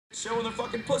showing their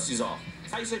fucking pussies off.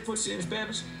 How you say pussy in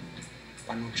Spanish?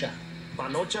 Panocha.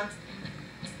 Panocha?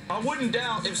 I wouldn't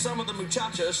doubt if some of the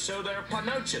muchachas show their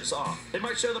panochas off. They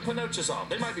might show the panochas off.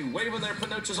 They might be waving their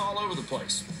panochas all over the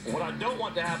place. What I don't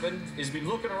want to happen is be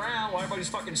looking around while everybody's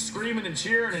fucking screaming and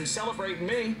cheering and celebrating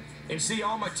me and see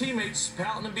all my teammates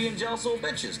pouting and being jealous little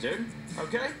bitches, dude.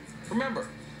 Okay? Remember,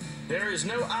 there is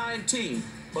no I in team,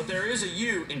 but there is a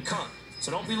U in cunt.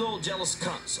 So don't be little jealous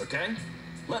cunts, okay?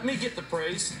 Let me get the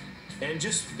praise and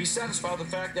just be satisfied with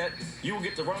the fact that you will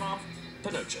get the runoff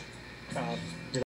panocha.